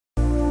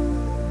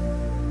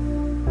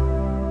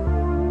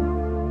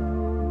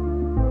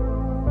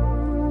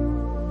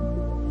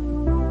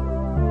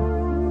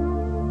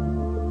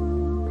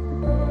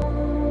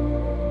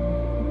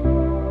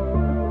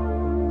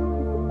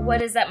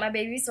What is up, my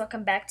babies?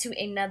 Welcome back to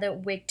another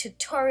wig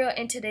tutorial.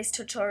 In today's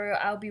tutorial,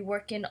 I'll be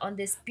working on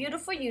this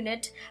beautiful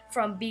unit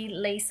from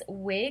BILACE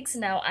Wigs.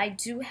 Now, I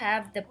do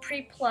have the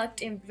pre-plucked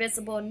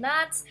invisible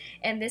knots,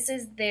 and this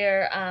is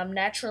their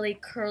naturally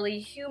curly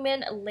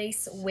human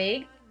lace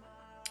wig.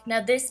 Now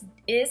this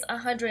is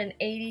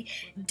 180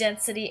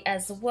 density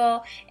as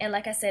well, and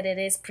like I said, it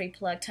is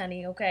pre-plucked,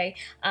 honey, okay?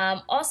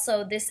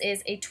 Also, this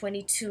is a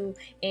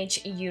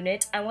 22-inch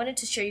unit. I wanted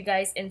to show you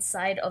guys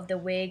inside of the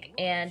wig,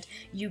 and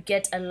you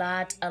get a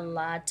lot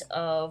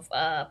of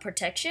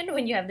protection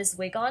when you have this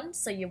wig on,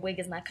 so your wig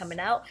is not coming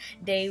out.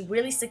 They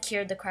really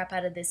secured the crap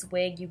out of this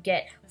wig. You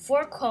get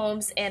 4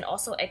 combs and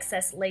also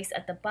excess lace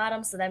at the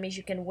bottom, so that means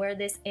you can wear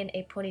this in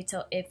a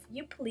ponytail if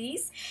you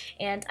please,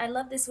 and I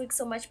love this wig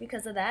so much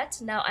because of that.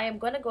 Now I am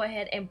going to go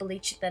ahead and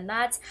bleach the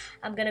knots.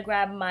 I'm going to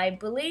grab my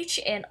bleach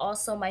and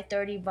also my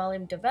 30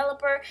 volume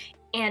developer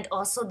and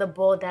also the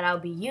bowl that I'll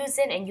be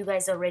using, and you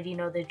guys already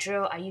know the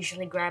drill. I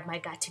usually grab my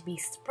Got To Be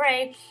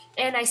spray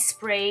and I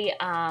spray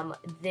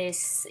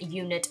this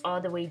unit all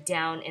the way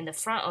down in the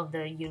front of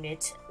the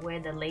unit where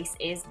the lace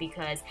is,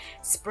 because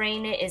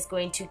spraying it is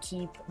going to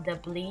keep the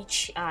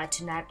bleach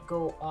to not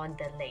go on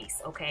the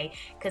lace, okay?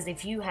 Because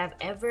if you have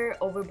ever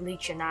over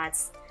bleached your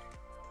knots,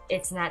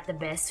 it's not the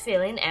best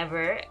feeling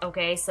ever,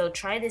 okay? So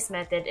try this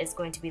method, it's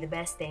going to be the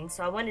best thing.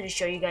 So I wanted to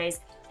show you guys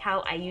how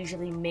I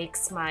usually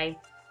mix my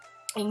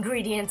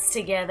ingredients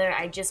together.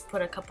 I just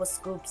put a couple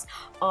scoops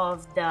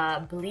of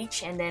the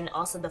bleach and then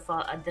also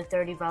the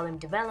 30 volume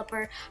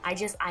developer. I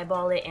just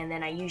eyeball it, and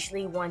then I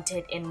usually want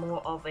it in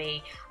more of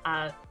a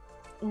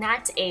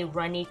not a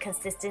runny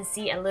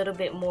consistency, a little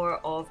bit more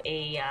of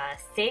a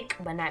thick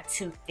but not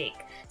too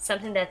thick,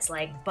 something that's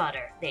like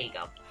butter. There you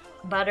go.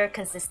 Butter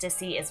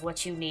consistency is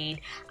what you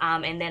need,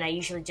 and then I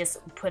usually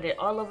just put it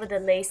all over the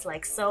lace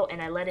like so,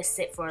 and I let it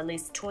sit for at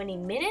least 20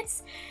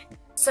 minutes.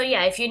 So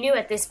yeah, if you're new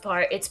at this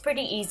part, it's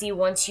pretty easy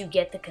once you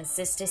get the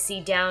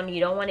consistency down.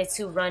 You don't want it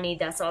too runny,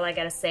 that's all I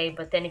gotta say.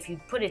 But then if you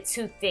put it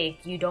too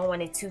thick, you don't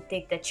want it too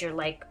thick that you're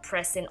like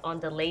pressing on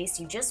the lace.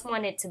 You just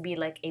want it to be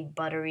like a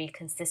buttery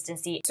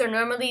consistency. So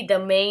normally the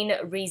main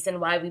reason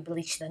why we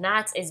bleach the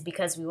knots is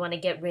because we want to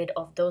get rid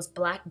of those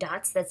black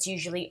dots that's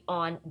usually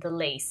on the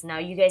lace. Now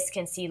you guys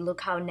can see,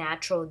 look how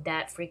natural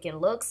that freaking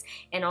looks,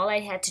 and all I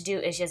had to do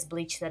is just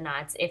bleach the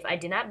knots. If I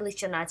did not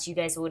bleach the knots, you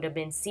guys would have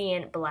been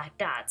seeing black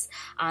dots.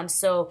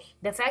 So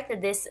the fact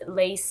that this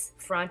lace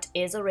front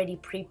is already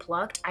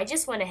pre-plucked, I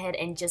just went ahead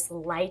and just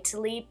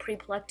lightly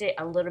pre-plucked it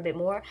a little bit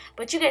more,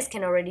 but you guys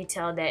can already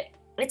tell that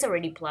it's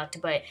already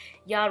plucked. But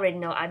y'all already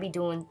know I be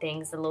doing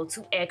things a little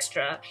too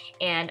extra,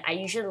 and I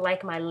usually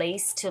like my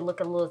lace to look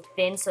a little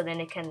thin so then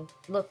it can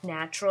look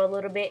natural a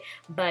little bit.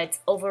 But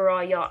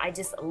overall, y'all, I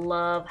just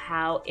love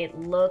how it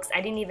looks.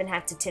 I didn't even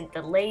have to tint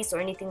the lace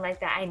or anything like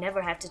that. I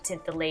never have to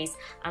tint the lace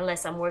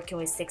unless I'm working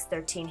with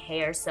 613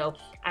 hair, so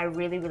I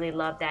really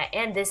love that.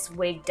 And this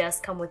wig does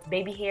come with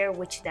baby hair,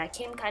 which that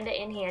came kind of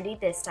in handy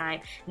this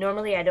time.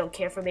 Normally I don't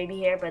care for baby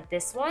hair, but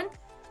this one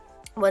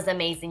was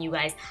amazing, you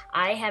guys.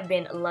 I have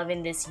been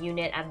loving this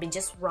unit. I've been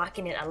just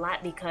rocking it a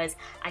lot because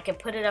I can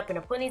put it up in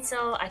a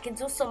ponytail. I can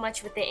do so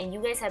much with it, and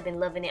you guys have been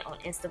loving it on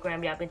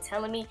Instagram. Y'all been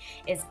telling me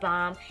it's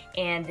bomb,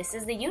 and this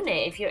is the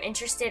unit. If you're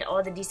interested,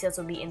 all the details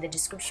will be in the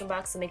description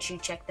box, so make sure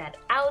you check that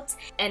out.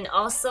 And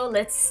also,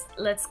 let's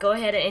go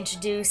ahead and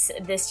introduce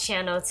this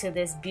channel to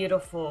this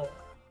beautiful,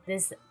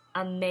 this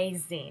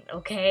amazing,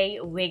 okay,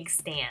 wig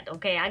stand.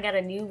 Okay, I got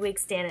a new wig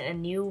stand and a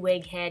new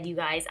wig head, you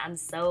guys. I'm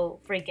so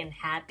freaking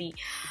happy.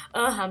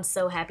 I'm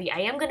so happy.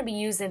 I am going to be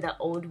using the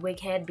old wig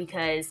head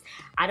because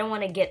I don't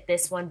want to get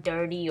this one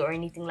dirty or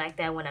anything like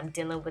that when I'm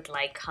dealing with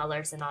like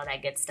colors and all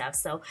that good stuff.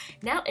 So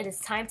now it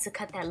is time to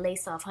cut that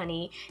lace off,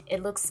 honey.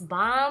 It looks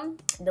bomb.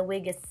 The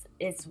wig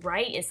is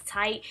right, it's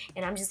tight,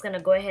 and I'm just gonna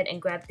go ahead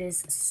and grab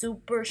these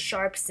super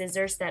sharp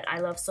scissors that I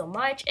love so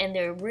much, and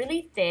they're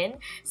really thin,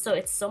 so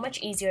it's so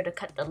much easier to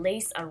cut the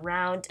lace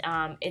around.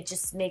 It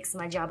just makes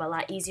my job a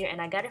lot easier,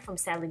 and I got it from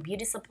Sally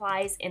Beauty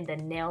Supplies in the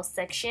nail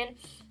section.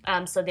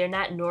 So they're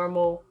not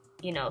normal,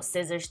 you know,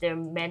 scissors, they're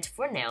meant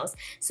for nails.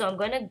 So I'm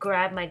gonna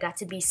grab my Got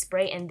To Be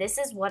spray, and this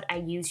is what I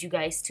use, you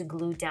guys, to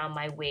glue down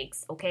my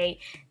wigs, okay?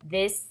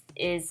 This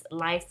is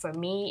life for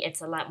me.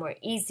 It's a lot more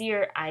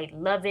easier. I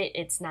love it.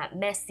 It's not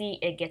messy,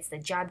 it gets the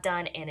job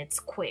done, and it's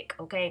quick,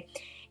 okay?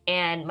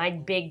 And my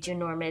big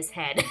ginormous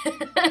head.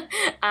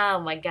 Oh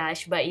my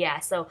gosh. But yeah,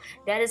 so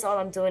that is all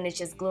I'm doing, is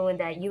just gluing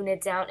that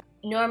unit down.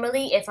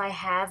 Normally, if I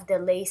have the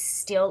lace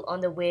still on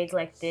the wig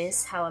like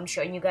this, how I'm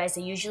showing you guys,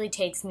 it usually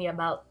takes me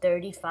about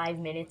 35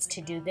 minutes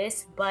to do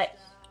this. But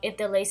if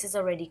the lace is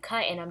already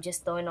cut and I'm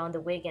just throwing on the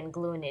wig and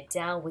gluing it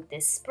down with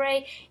this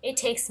spray, it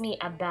takes me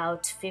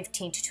about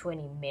 15 to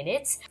 20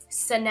 minutes.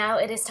 So now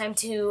it is time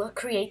to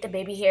create the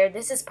baby hair.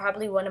 This is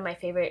probably one of my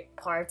favorite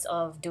parts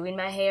of doing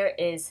my hair,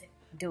 is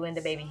doing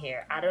the baby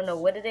hair. I don't know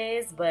what it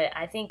is, but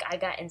I think I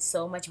gotten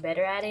so much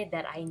better at it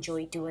that I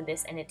enjoy doing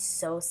this, and it's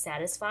so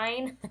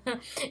satisfying.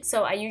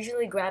 So I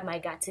usually grab my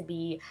Got To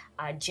Be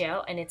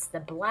gel, and it's the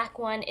black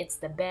one. It's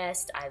the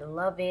best. I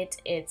love it.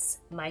 It's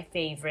my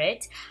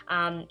favorite.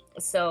 And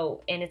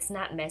it's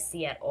not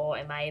messy at all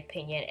in my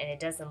opinion, and it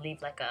doesn't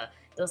leave like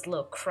those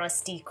little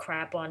crusty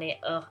crap on it.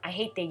 Ugh, I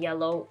hate the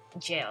yellow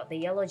gel. The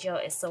yellow gel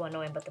is so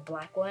annoying, but the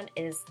black one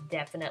is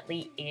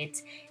definitely it,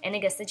 and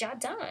it gets the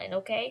job done,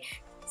 okay?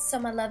 So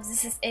my loves,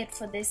 this is it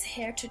for this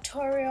hair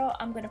tutorial.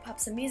 I'm gonna pop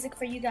some music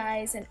for you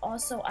guys, and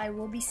also I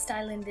will be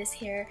styling this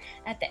hair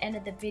at the end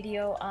of the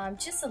video,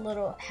 just a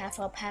little half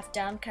up half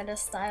down kind of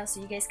style,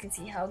 so you guys can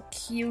see how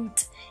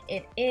cute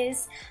it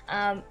is.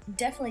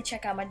 Definitely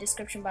check out my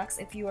description box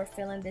if you are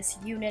feeling this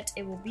unit.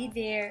 It will be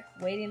there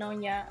waiting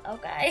on ya,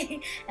 okay?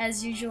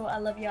 As usual, I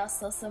love y'all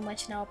so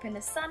much. Now up in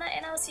the sauna,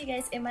 and I'll see you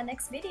guys in my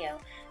next video.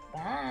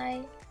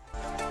 Bye.